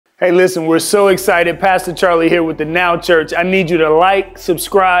Hey, listen, we're so excited. Pastor Charlie here with the Now Church. I need you to like,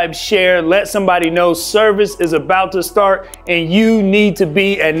 subscribe, share, let somebody know service is about to start and you need to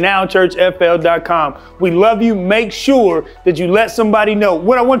be at nowchurchfl.com. We love you. Make sure that you let somebody know.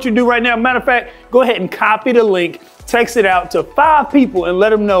 What I want you to do right now, matter of fact, go ahead and copy the link, text it out to 5 people and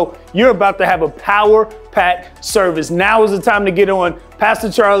let them know you're about to have a power-packed service. Now is the time to get on.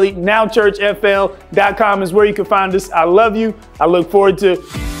 Pastor Charlie, nowchurchfl.com is where you can find us. I love you. I look forward to,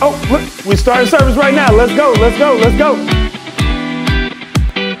 look, we started service right now. Let's go, let's go, let's go.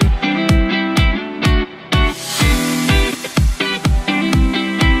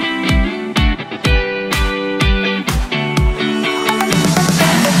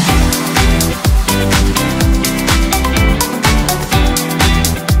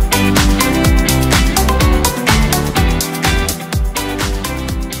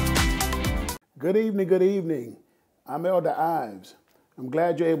 Good evening. I'm Elder Ives. I'm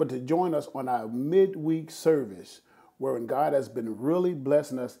glad you're able to join us on our midweek service, wherein God has been really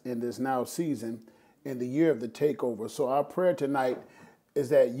blessing us in this now season, in the year of the takeover. So our prayer tonight is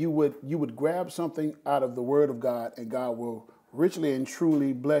that you would grab something out of the Word of God, and God will richly and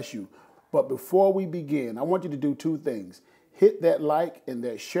truly bless you. But before we begin, I want you to do 2 things. Hit that like and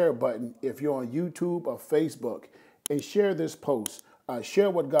that share button if you're on YouTube or Facebook, and share this post. Share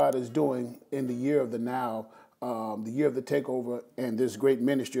what God is doing in the year of the now, the year of the takeover, and this great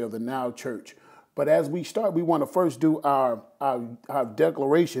ministry of the Now Church. But as we start, we want to first do our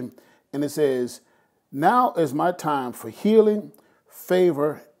declaration, and it says, "Now is my time for healing,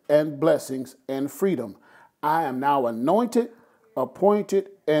 favor, and blessings and freedom. I am now anointed, appointed,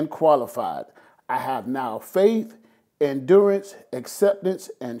 and qualified. I have now faith, endurance, acceptance,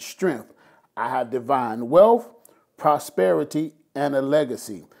 and strength. I have divine wealth, prosperity, and a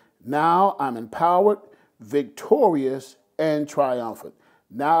legacy. Now I'm empowered, victorious, and triumphant.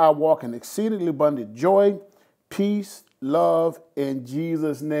 Now I walk in exceedingly abundant joy, peace, love, in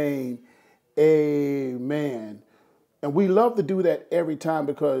Jesus' name. Amen." And we love to do that every time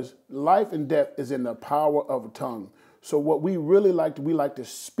because life and death is in the power of a tongue. So what we really like to, we like to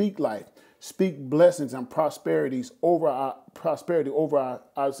speak life, speak blessings and prosperities over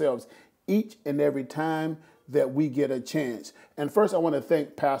ourselves each and every time that we get a chance. And first, I want to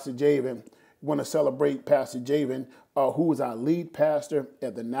thank Pastor Javen. I want to celebrate Pastor Javen, who is our lead pastor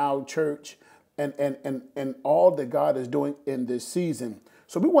at the Now Church, and all that God is doing in this season.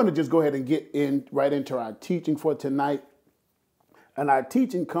 So we want to just go ahead and get right into our teaching for tonight. And our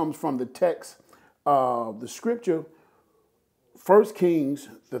teaching comes from the text of the scripture, 1 Kings,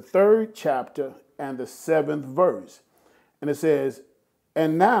 the 3rd chapter and the 7th verse. And it says,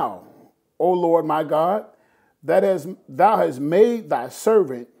 "And now, O Lord my God, thou hast made thy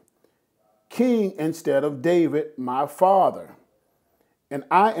servant king instead of David, my father. And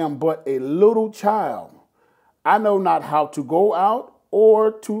I am but a little child. I know not how to go out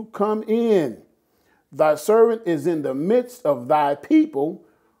or to come in. Thy servant is in the midst of thy people,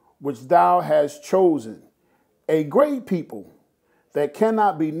 which thou hast chosen, a great people that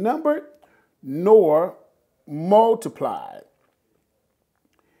cannot be numbered nor multiplied.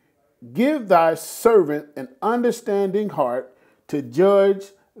 Give thy servant an understanding heart to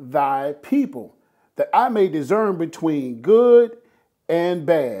judge thy people, that I may discern between good and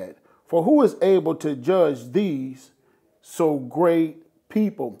bad. For who is able to judge these so great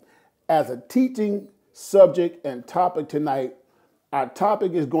people?" As a teaching subject and topic tonight, our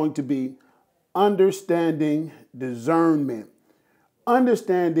topic is going to be understanding discernment.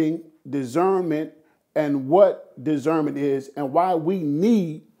 Understanding discernment and what discernment is and why we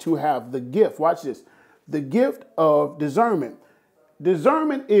need to have the gift. Watch this. The gift of discernment.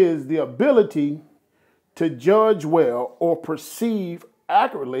 Discernment is the ability to judge well or perceive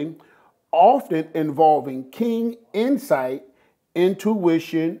accurately, often involving keen insight,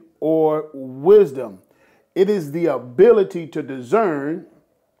 intuition, or wisdom. It is the ability to discern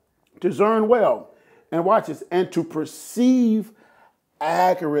well, and watch this, and to perceive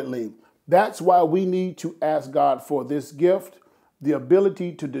accurately. That's why we need to ask God for this gift, the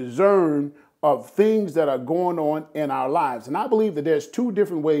ability to discern of things that are going on in our lives. And I believe that there's 2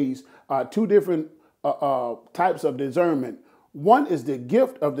 different ways, 2 different types of discernment. One is the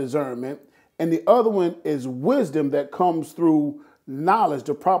gift of discernment, and the other one is wisdom that comes through knowledge,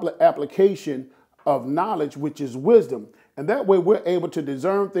 the proper application of knowledge, which is wisdom. And that way we're able to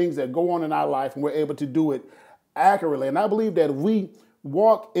discern things that go on in our life, and we're able to do it accurately. And I believe that if we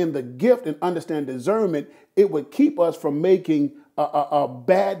walk in the gift and understand discernment, it would keep us from making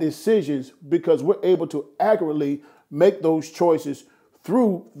bad decisions because we're able to accurately make those choices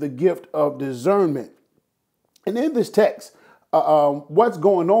through the gift of discernment. And in this text, what's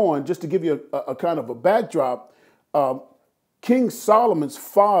going on, just to give you a kind of a backdrop, King Solomon's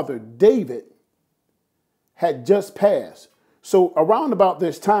father, David, had just passed. So around about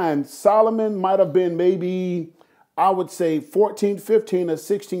this time, Solomon might have been maybe, I would say 14, 15, or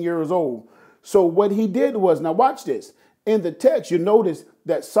 16 years old. So what he did was, now watch this. In the text, you notice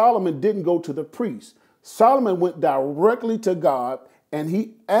that Solomon didn't go to the priest. Solomon went directly to God and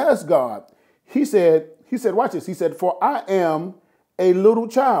he asked God. He said, watch this. He said, for I am a little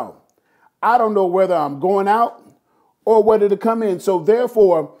child. I don't know whether I'm going out or whether to come in. So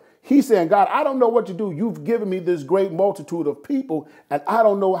therefore, he's saying, God, I don't know what to do. You've given me this great multitude of people and I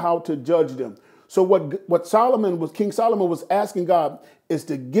don't know how to judge them. So what King Solomon was asking God is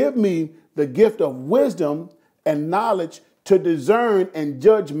to give me the gift of wisdom and knowledge to discern and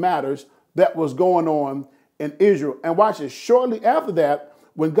judge matters that was going on in Israel. And watch this. Shortly after that,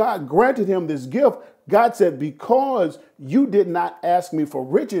 when God granted him this gift, God said, because you did not ask me for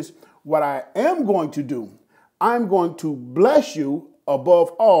riches, what I am going to do, I'm going to bless you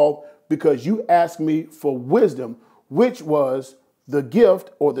above all because you asked me for wisdom, which was the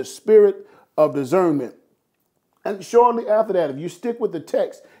gift or the spirit of discernment. And shortly after that, if you stick with the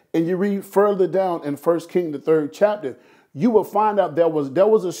text and you read further down in 1 Kings, the 3rd chapter, you will find out there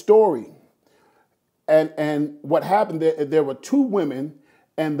was a story. And what happened there were two women,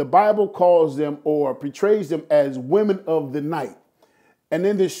 and the Bible calls them or portrays them as women of the night. And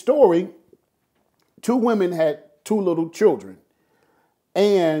in this story, two women had two little children.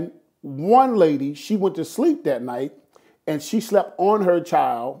 And one lady, she went to sleep that night and she slept on her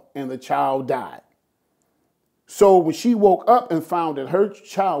child and the child died. So when she woke up and found that her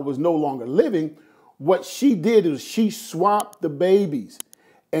child was no longer living, what she did is she swapped the babies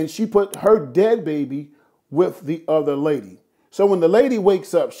and she put her dead baby with the other lady. So when the lady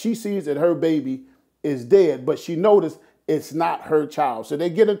wakes up, she sees that her baby is dead, but she noticed it's not her child. So they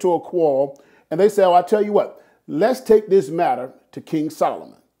get into a quarrel and they say, oh, I tell you what, let's take this matter to King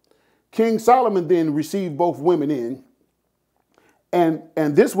Solomon. King Solomon then received both women in. And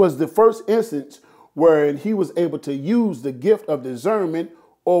this was the first instance where he was able to use the gift of discernment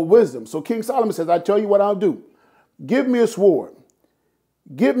or wisdom. So King Solomon says, I tell you what I'll do. Give me a sword.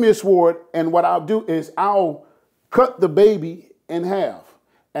 Give me a sword. And what I'll do is I'll cut the baby in half.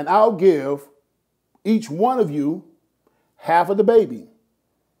 And I'll give each one of you half of the baby.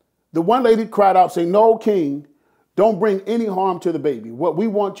 The one lady cried out saying, no, king, don't bring any harm to the baby. What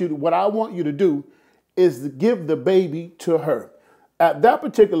I want you to do is to give the baby to her. At that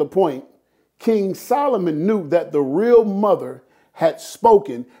particular point, King Solomon knew that the real mother had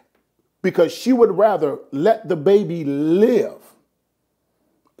spoken because she would rather let the baby live.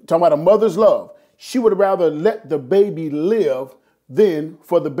 Talking about a mother's love. She would rather let the baby live than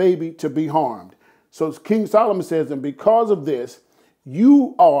for the baby to be harmed. So King Solomon says, and because of this,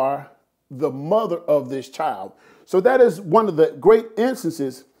 you are the mother of this child. So that is one of the great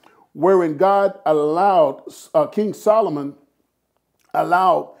instances wherein God allowed King Solomon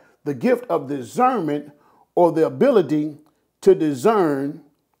allowed the gift of discernment or the ability to discern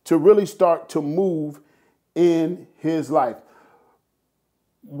to really start to move in his life.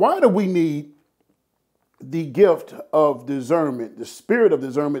 Why do we need the gift of discernment, the spirit of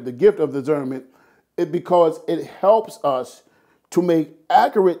discernment, the gift of discernment? Because it helps us to make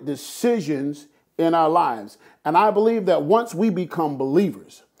accurate decisions in our lives. And I believe that once we become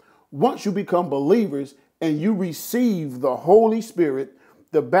believers, once you become believers and you receive the Holy Spirit,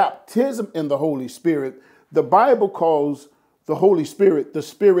 the baptism in the Holy Spirit, the Bible calls the Holy Spirit the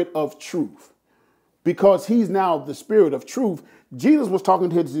Spirit of truth because he's now the Spirit of truth. Jesus was talking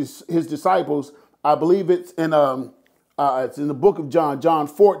to his disciples. I believe it's in the book of John, John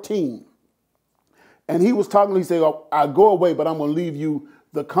 14. And he was talking, he said, oh, I go away, but I'm going to leave you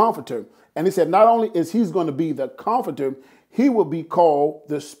the comforter. And he said, not only is he's going to be the comforter, he will be called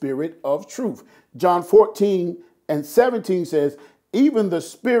the Spirit of truth. John 14:17 says, even the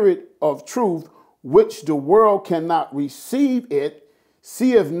Spirit of truth, which the world cannot receive it,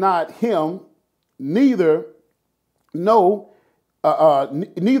 seeth not him, neither know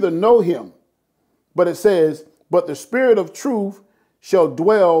him. But it says, but the Spirit of truth shall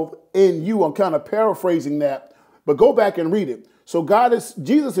dwell in you. I'm kind of paraphrasing that, but go back and read it. So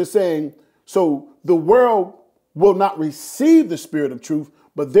Jesus is saying, so the world will not receive the Spirit of truth,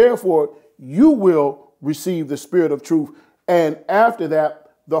 but therefore you will receive the Spirit of truth. And after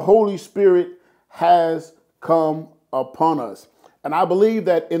that, the Holy Spirit has come upon us. And I believe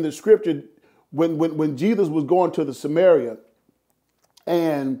that in the scripture, when Jesus was going to the Samaria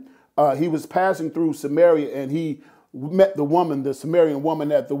and he was passing through Samaria and he met the Samaritan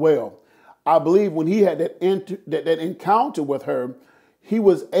woman at the well. I believe when he had that encounter with her, he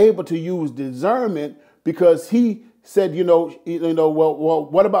was able to use discernment because he said, well,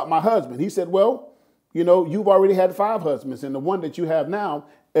 what about my husband? He said, well, you've already had 5 husbands, and the one that you have now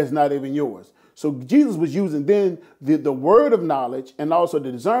is not even yours. So Jesus was using then the word of knowledge and also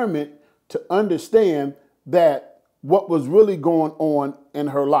the discernment to understand that what was really going on in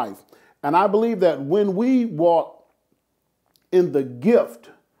her life. And I believe that when we walk in the gift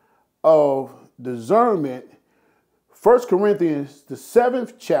of discernment, 1 Corinthians, the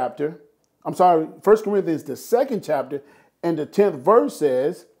 2nd chapter, and the 10th verse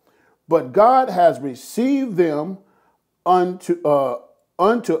says, but God has received them unto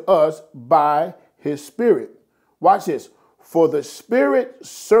us by his Spirit. Watch this. For the Spirit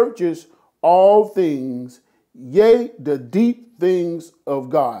searches all things, yea, the deep things of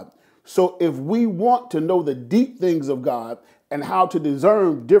God. So if we want to know the deep things of God and how to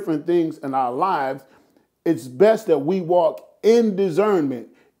discern different things in our lives, it's best that we walk in discernment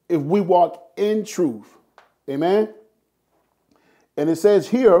if we walk in truth. Amen. And it says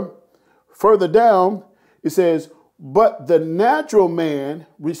here, further down, it says, but the natural man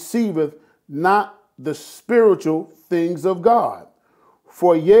receiveth not the spiritual things of God,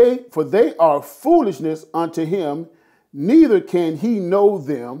 for they are foolishness unto him, neither can he know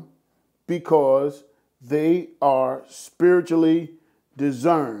them, because they are spiritually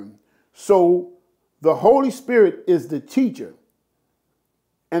discerned. So the Holy Spirit is the teacher,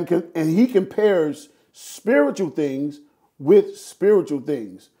 and he compares spiritual things with spiritual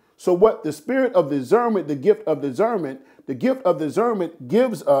things. So what the spirit of discernment, the gift of discernment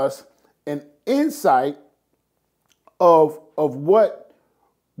gives us an insight of what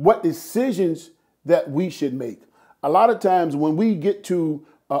decisions that we should make. A lot of times when we get to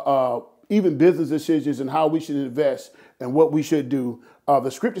even business decisions and how we should invest and what we should do, the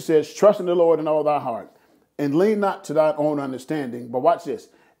scripture says, trust in the Lord in all thy heart and lean not to thy own understanding. But watch this.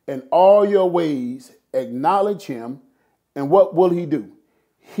 In all your ways, acknowledge him. And what will he do?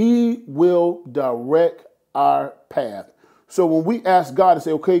 He will direct our path. So when we ask God to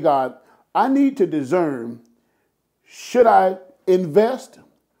say, okay, God, I need to discern, should I invest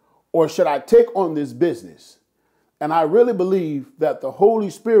or should I take on this business? And I really believe that the Holy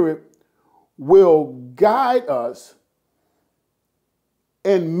Spirit will guide us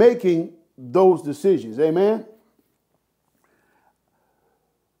in making those decisions. Amen.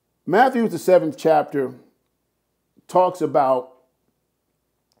 Matthew, the 7th chapter, talks about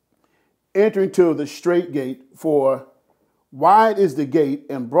entering to the straight gate, for wide is the gate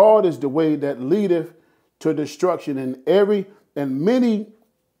and broad is the way that leadeth to destruction, and many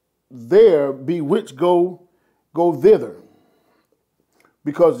there be which go thither.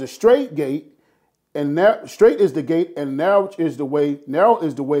 Because the straight gate straight is the gate and narrow is the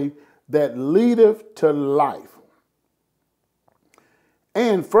way that leadeth to life.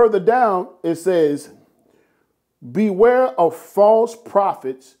 And further down it says, beware of false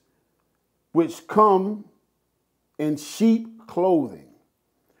prophets which come in sheep clothing.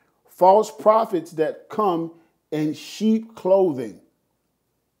 False prophets that come in sheep clothing.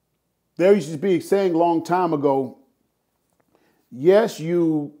 There used to be a saying a long time ago, yes,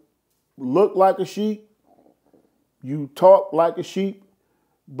 you look like a sheep, you talk like a sheep,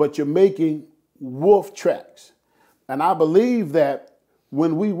 but you're making wolf tracks. And I believe that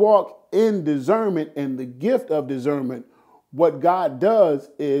when we walk in discernment and the gift of discernment, what God does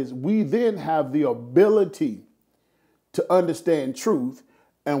is we then have the ability to understand truth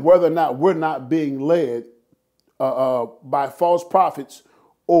and whether or not we're not being led by false prophets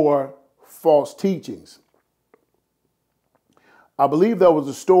or false teachings. I believe there was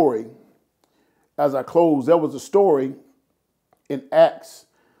a story, as I close, there was a story in Acts,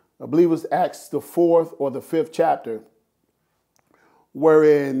 I believe it was Acts the 4th or the 5th chapter,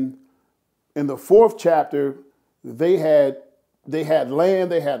 wherein in the 4th chapter, they had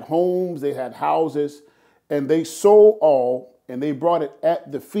land, they had homes, they had houses, and they sold all, and they brought it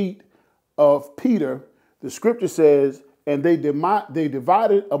at the feet of Peter. The scripture says, and they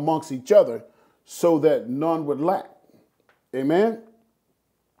divided amongst each other so that none would lack. Amen.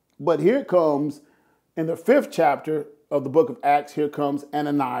 But here comes, in the 5th chapter of the book of Acts, here comes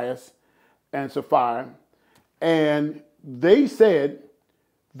Ananias and Sapphira, and they said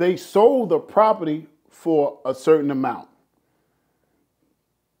they sold the property for a certain amount.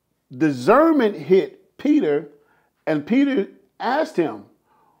 Discernment hit Peter, and Peter asked him,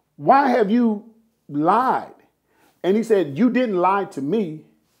 why have you lied? And he said, you didn't lie to me,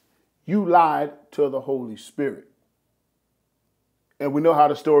 you lied to the Holy Spirit. And we know how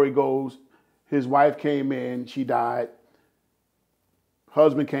the story goes. His wife came in, she died.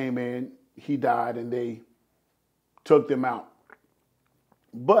 Husband came in, he died and they took them out.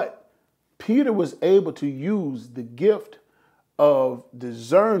 But Peter was able to use the gift of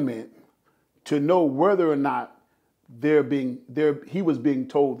discernment to know whether or not he was being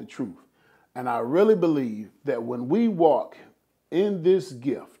told the truth. And I really believe that when we walk in this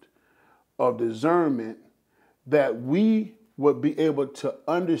gift of discernment, that we would be able to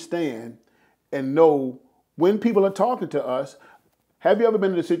understand and know when people are talking to us. Have you ever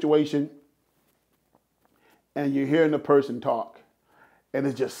been in a situation and you're hearing the person talk and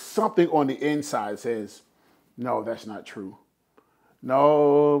it's just something on the inside says, no, that's not true.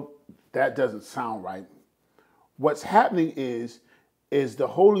 No, that doesn't sound right. What's happening is the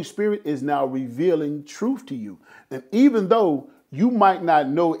Holy Spirit is now revealing truth to you. And even though you might not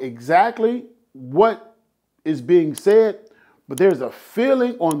know exactly what is being said, but there's a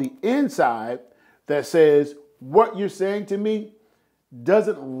feeling on the inside that says what you're saying to me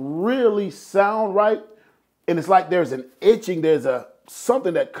doesn't really sound right. And it's like there's an itching,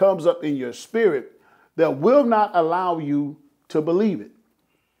 something that comes up in your spirit that will not allow you to believe it.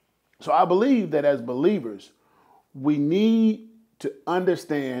 So I believe that as believers, we need to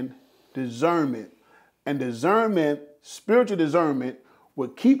understand discernment. And discernment, spiritual discernment, will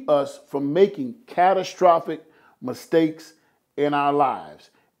keep us from making catastrophic mistakes in our lives.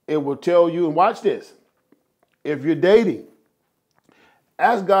 It will tell you, and watch this, if you're dating,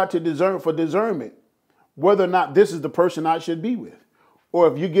 ask God to discern for discernment whether or not this is the person I should be with.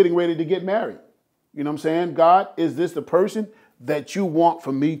 Or if you're getting ready to get married, you know what I'm saying? God, is this the person that you want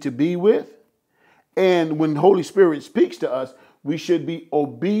for me to be with? And when the Holy Spirit speaks to us, we should be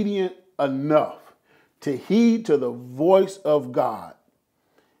obedient enough to heed to the voice of God.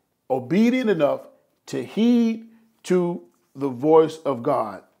 Obedient enough to heed to the voice of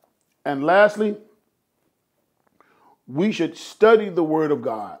God. And lastly, we should study the Word of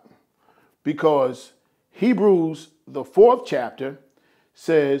God, because Hebrews, the 4th chapter,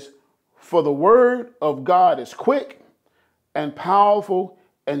 says, for the Word of God is quick and powerful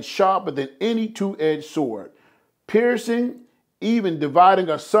and sharper than any two-edged sword, piercing, even dividing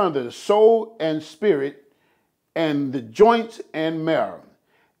asunder the soul and spirit and the joints and marrow,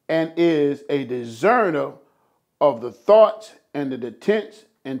 and is a discerner of the thoughts and the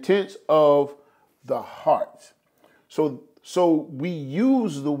intents of the heart. So we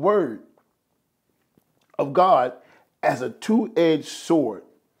use the Word of God as a two-edged sword.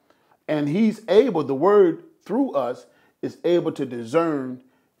 And the Word through us is able to discern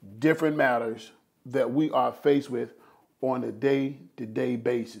different matters that we are faced with on a day-to-day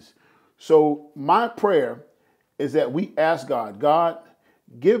basis. So my prayer is that we ask God, God,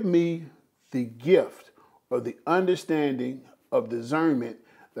 give me the gift or the understanding of discernment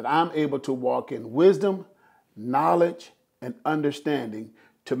that I'm able to walk in wisdom, knowledge, and understanding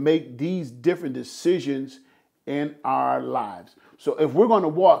to make these different decisions in our lives. So if we're going to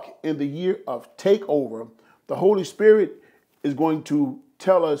walk in the year of takeover, the Holy Spirit is going to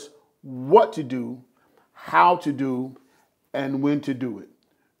tell us what to do, how to do, and when to do it.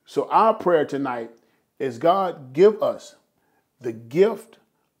 So our prayer tonight is, God, give us the gift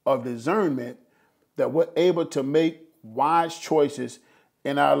of discernment that we're able to make wise choices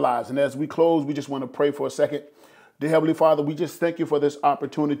in our lives. And as we close, we just want to pray for a second. Dear Heavenly Father, we just thank you for this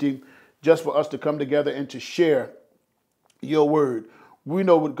opportunity just for us to come together and to share your word. We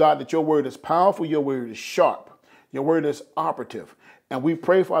know, with God, that your word is powerful, your word is sharp, your word is operative. And we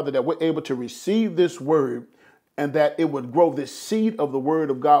pray, Father, that we're able to receive this word and that it would grow, this seed of the word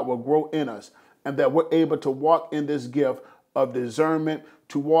of God will grow in us, and that we're able to walk in this gift of discernment,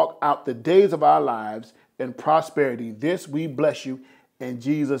 to walk out the days of our lives in prosperity. This we bless you in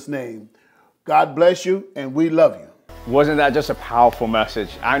Jesus' name. God bless you, and we love you. Wasn't that just a powerful message?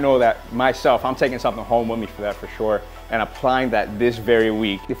 I know that myself, I'm taking something home with me for that for sure, and applying that this very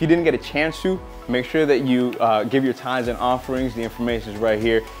week. If you didn't get a chance to, make sure that you give your tithes and offerings. The information is right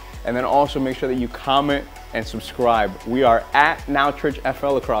here. And then also make sure that you comment and subscribe. We are at Now Church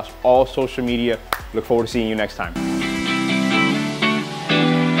FL across all social media. Look forward to seeing you next time.